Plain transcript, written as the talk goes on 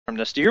from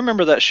this. Do you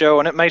remember that show?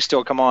 And it may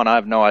still come on. I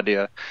have no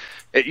idea.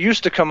 It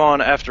used to come on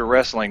after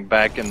wrestling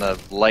back in the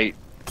late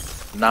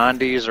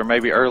 90s or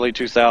maybe early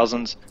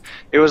 2000s.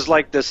 It was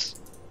like this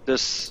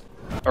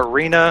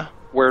arena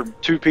where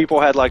two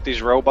people had like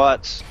these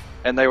robots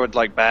and they would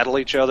like battle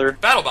each other.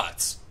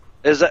 BattleBots.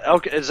 Is that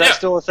okay? Is that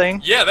still a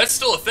thing? Yeah, that's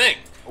still a thing.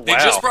 They Wow,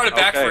 just brought it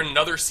back okay. for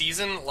another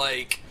season,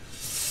 like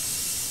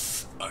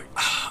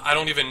I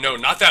don't even know,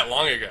 not that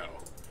long ago.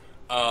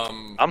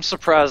 I'm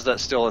surprised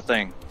that's still a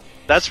thing.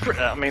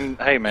 I mean,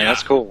 hey man,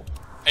 that's cool.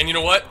 And you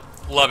know what?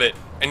 Love it.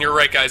 And you're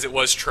right, guys. It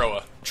was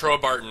Troa. Troa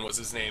Barton was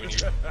his name,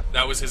 and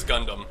that was his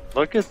Gundam.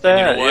 Look at that.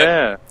 And you know what?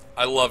 Yeah.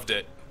 I loved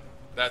it.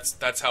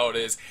 That's how it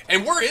is.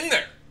 And we're in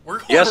there. We're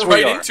going Yes, we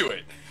right are. into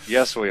it.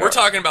 Yes, we are. We're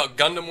talking about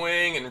Gundam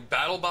Wing and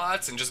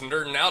BattleBots and just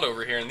nerding out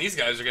over here, and these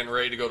guys are getting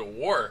ready to go to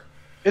war.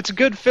 It's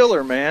good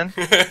filler, man.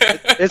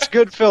 It's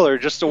good filler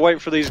just to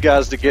wait for these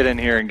guys to get in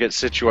here and get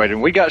situated.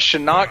 We got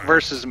Shinnok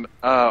versus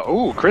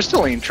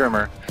Crystalline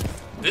Trimmer.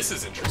 This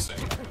is interesting.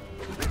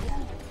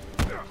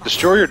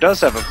 Destroyer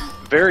does have a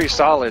very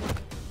solid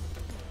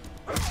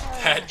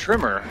That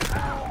trimmer.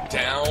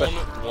 down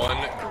one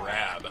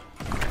grab.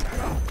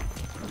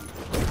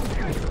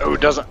 Oh,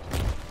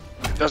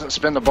 doesn't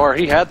spin the bar.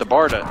 He had the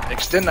bar to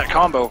extend that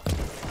combo.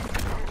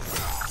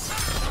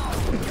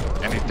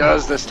 And he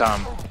does this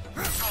time.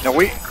 Now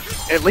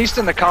at least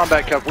in the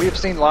Combat Cup, we have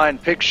seen Lion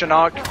pick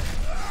Shinnok,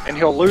 and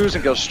he'll lose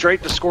and go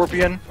straight to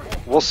Scorpion.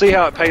 We'll see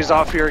how it pays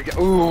off here.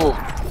 Ooh,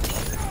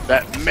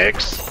 that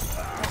mix.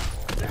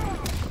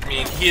 I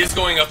mean, he is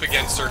going up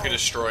against Circa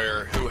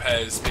Destroyer, who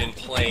has been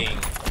playing...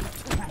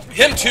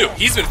 Him too!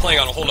 He's been playing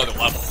on a whole nother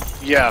level.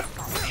 Yeah,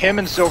 him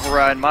and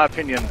Silvereye, in my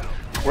opinion,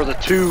 were the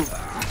two,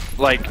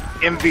 like,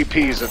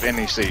 MVPs of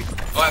NEC.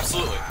 Oh,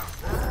 absolutely.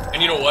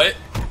 And you know what?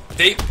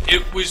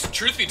 It was,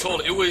 truth be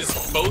told, it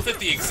was both at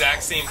the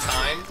exact same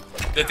time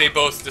that they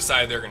both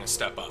decided they're going to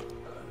step up.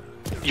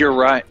 You're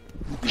right.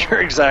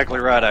 You're exactly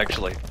right,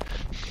 actually.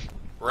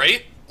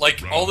 Right?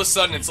 Like, all of a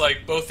sudden, it's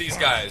like both these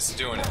guys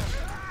doing it.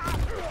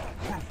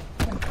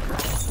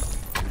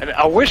 And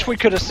I wish we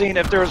could have seen,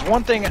 if there was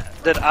one thing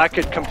that I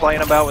could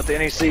complain about with the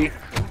NEC,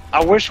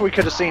 I wish we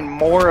could have seen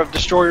more of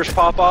Destroyer's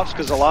pop-offs,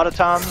 because a lot of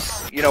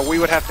times, you know, we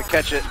would have to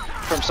catch it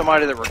from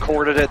somebody that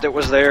recorded it that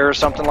was there or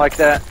something like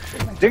that.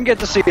 Didn't get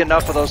to see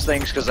enough of those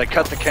things because they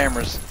cut the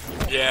cameras.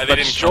 Yeah, they but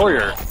didn't.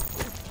 Destroyer,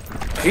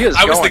 he is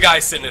I was going. the guy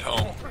sitting at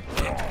home.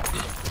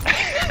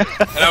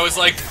 And I was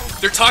like,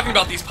 they're talking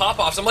about these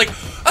pop-offs. I'm like,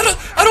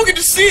 I don't get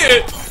to see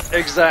it!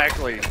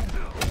 Exactly.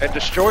 And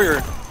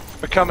Destroyer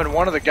becoming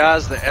one of the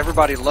guys that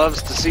everybody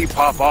loves to see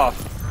pop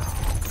off.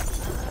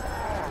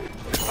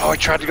 Oh, he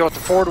tried to go with the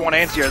forward one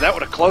anti-air. That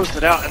would have closed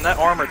it out, and that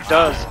armor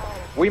does.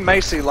 We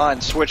may see Lion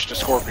switch to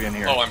Scorpion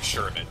here. Oh, I'm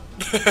sure of it.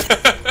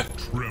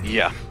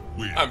 Yeah.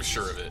 I'm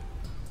sure of it.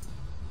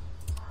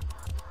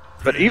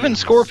 But even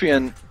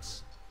Scorpion,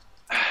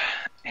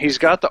 he's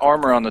got the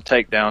armor on the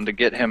takedown to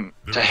get him,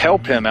 to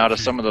help him out of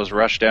some of those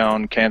rush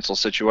down, cancel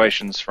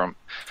situations from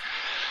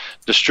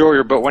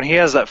Destroyer. But when he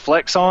has that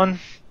flex on,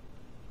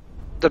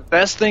 the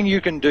best thing you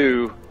can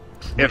do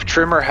if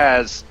Trimmer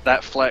has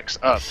that flex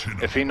up,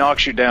 if he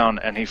knocks you down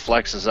and he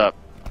flexes up,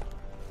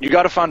 you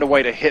got to find a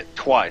way to hit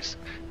twice.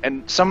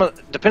 And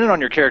depending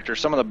on your character,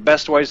 some of the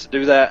best ways to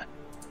do that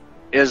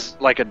is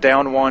like a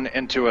down one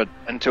into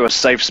a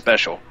safe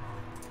special.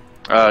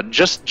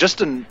 Just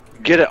to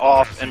get it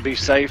off and be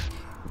safe.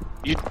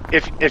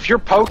 If you're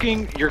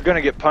poking, you're going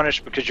to get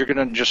punished because you're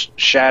going to just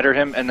shatter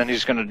him, and then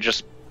he's going to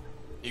just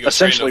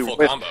essentially full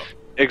combo.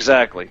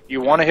 Exactly.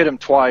 You want to hit him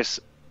twice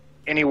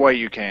any way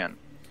you can.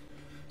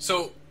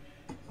 So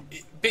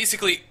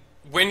basically,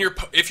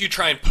 if you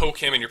try and poke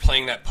him and you're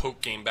playing that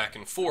poke game back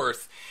and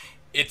forth,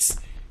 it's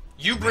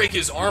you break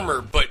his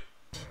armor, but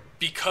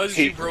because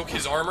you broke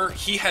his armor,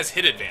 he has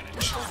hit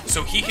advantage.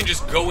 So he can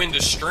just go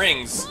into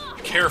strings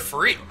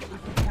carefree.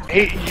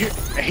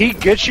 He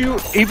gets you,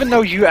 even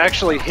though you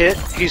actually hit,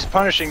 he's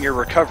punishing your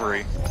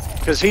recovery.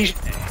 Because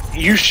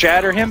you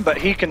shatter him, but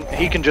he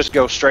can just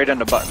go straight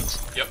into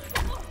buttons. Yep.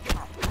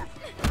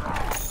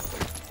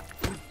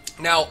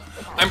 Now,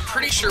 I'm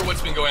pretty sure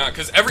what's been going on,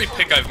 because every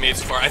pick I've made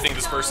so far, I think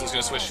this person's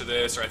going to switch to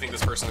this, or I think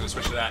this person's going to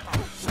switch to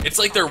that. It's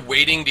like they're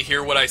waiting to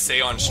hear what I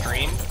say on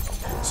stream,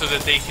 so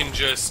that they can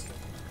just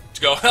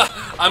go,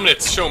 I'm going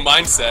to show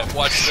mindset,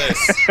 watch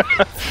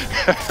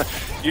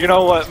this. You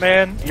know what,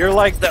 man? You're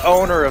like the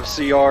owner of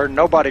CR.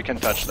 Nobody can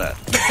touch that.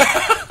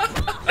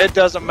 It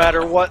doesn't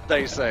matter what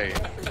they say.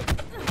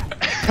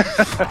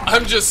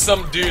 I'm just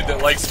some dude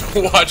that likes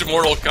to watch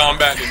Mortal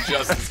Kombat and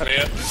Injustice,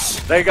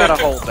 man. They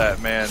gotta hold that,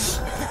 man.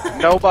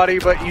 Nobody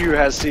but you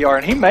has CR,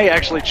 and he may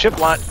actually chip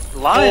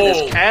Lion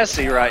is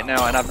Cassie right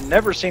now, and I've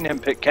never seen him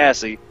pick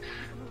Cassie.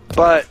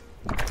 But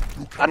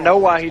I know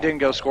why he didn't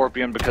go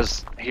Scorpion,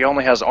 because he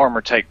only has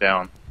armor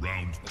takedown.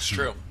 That's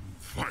true.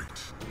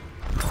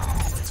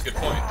 That's a good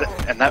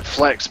point. And that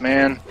flex,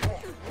 man.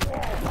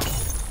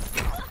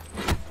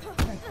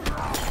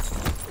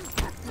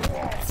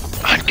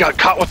 I got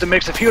caught with the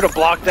mix. If he would have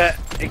blocked that,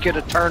 he could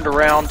have turned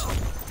around.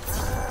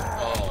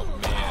 Oh,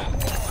 man.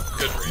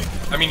 Good read.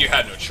 I mean, you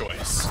had no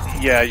choice.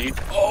 Yeah, you.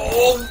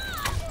 Oh!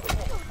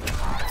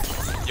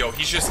 Yo,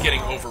 he's just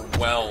getting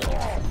overwhelmed.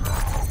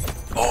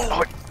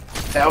 Oh,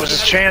 that was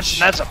his chance,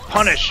 and that's a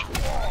punish. Man,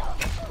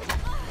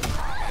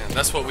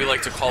 that's what we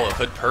like to call a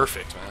hood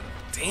perfect, man.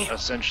 Damn.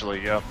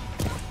 Essentially, yep.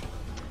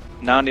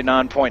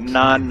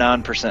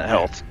 99.99%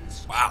 health.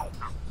 Wow.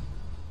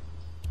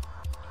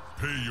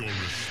 Pay your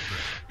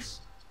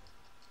respects.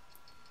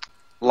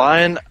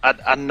 Lion,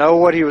 I know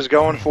what he was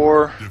going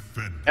for,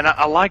 Defend. and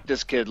I like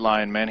this kid,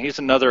 Lion, man. He's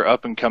another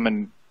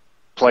up-and-coming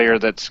player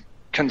that's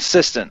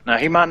consistent. Now,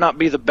 he might not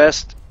be the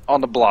best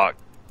on the block,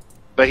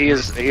 but he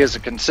is a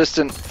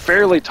consistent,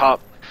 fairly top,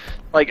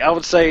 like I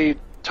would say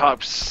top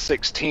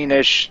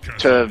 16-ish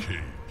to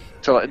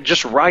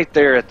just right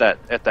there at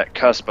that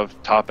cusp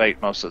of top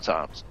 8 most of the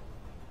times.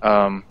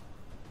 I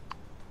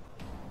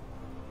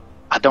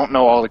don't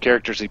know all the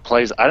characters he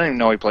plays. I didn't even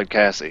know he played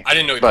Cassie. I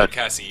didn't know he played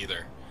Cassie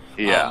either.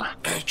 Yeah.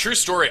 True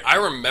story. I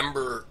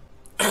remember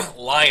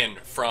Lion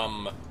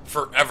from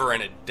forever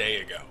and a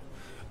day ago.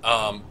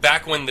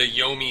 Back when the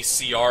Yomi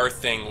CR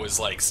thing was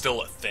like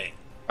still a thing.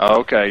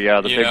 Oh, okay,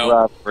 yeah, the big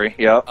rivalry.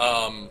 Yep.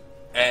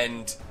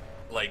 And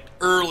like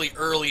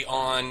early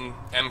on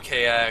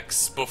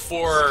MKX,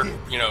 before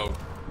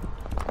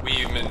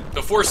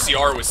before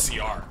CR was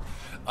CR.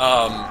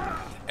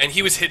 And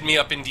he was hitting me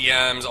up in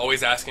DMs,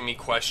 always asking me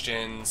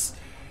questions,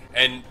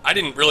 and I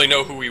didn't really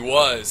know who he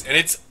was. And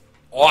it's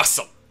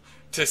awesome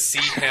to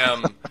see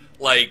him,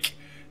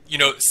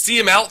 see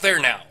him out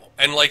there now,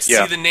 and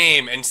see the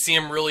name and see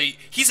him really.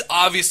 He's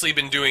obviously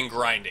been doing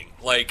grinding.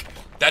 Like,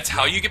 that's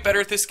how you get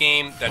better at this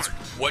game. That's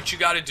what you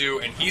got to do,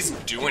 and he's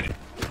doing it.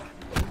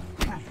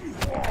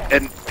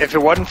 And if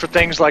it wasn't for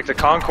things like the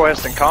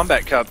Konquest and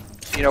Combat Cup,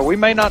 we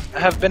may not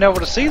have been able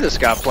to see this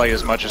guy play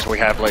as much as we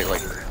have lately.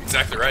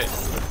 Exactly right.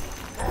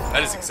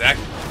 That is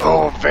exactly.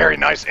 Oh, very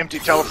nice empty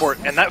teleport.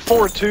 And that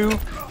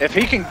 4-2, if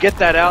he can get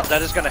that out,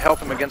 that is going to help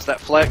him against that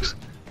flex.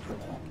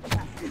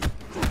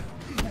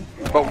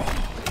 But,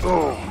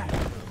 oh.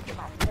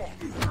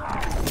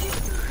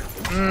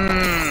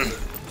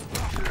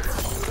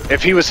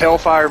 If he was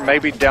Hellfire,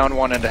 maybe down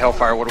one into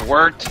Hellfire would have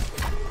worked.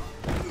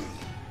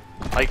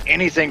 Like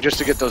anything just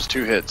to get those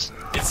 2 hits.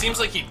 It seems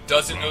like he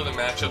doesn't know the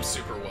matchup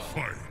super well.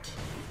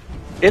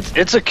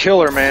 It's a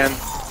killer, man.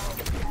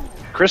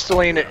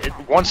 Crystalline,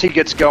 once he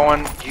gets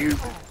going,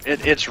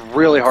 it's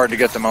really hard to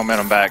get the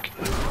momentum back.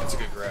 That's a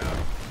good grab.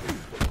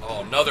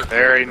 Oh, another.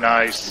 Very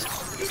nice.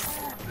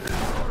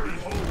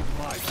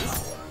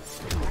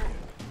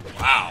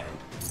 Wow.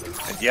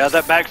 And yeah,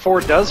 that back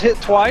 4 does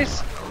hit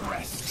twice.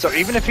 So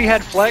even if he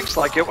had flex,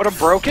 like it would have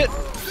broke it.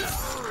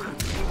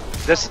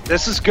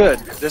 This is good.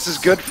 This is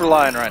good for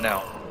Lion right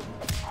now.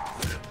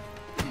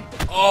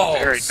 Oh,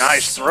 very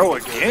nice throw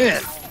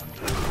again.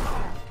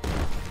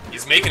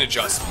 He's making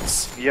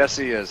adjustments. Yes,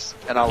 he is,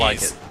 and I like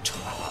He's it.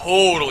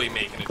 Totally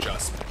making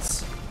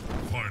adjustments.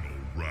 Final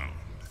round.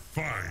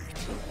 Fight.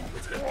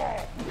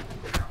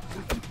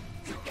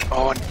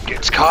 Oh, and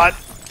gets caught.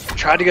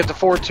 Tried to get the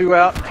 4-2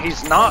 out.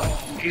 He's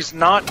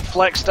not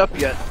flexed up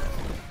yet.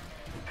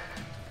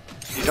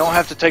 You don't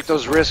have to take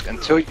those risks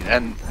until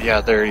and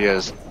yeah, there he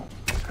is.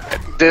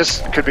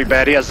 This could be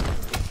bad. He has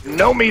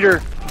no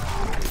meter.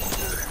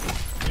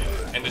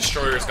 And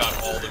Destroyer's got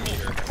all the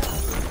meter.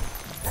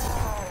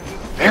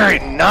 Very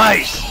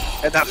nice.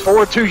 And that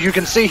 4-2, you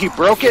can see he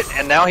broke it,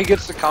 and now he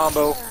gets the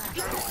combo.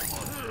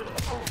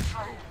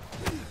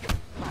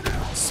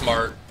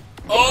 Smart.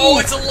 Oh,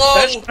 it's a low!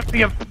 That should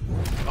be a...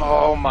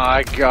 Oh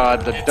my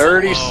god, the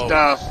dirty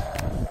stuff.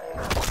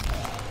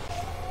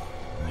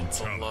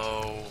 It's a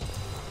low.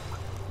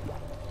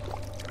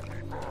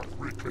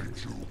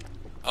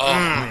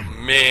 Oh,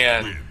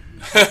 man.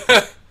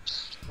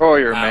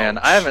 Destroyer, man.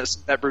 I haven't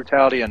seen that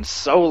brutality in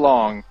so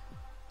long.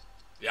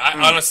 Yeah,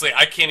 honestly,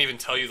 I can't even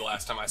tell you the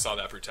last time I saw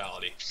that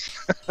brutality.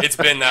 It's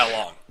been that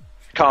long.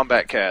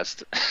 Combat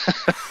cast.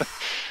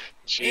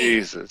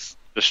 Jesus.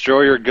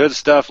 Destroyer, good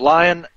stuff. Lion,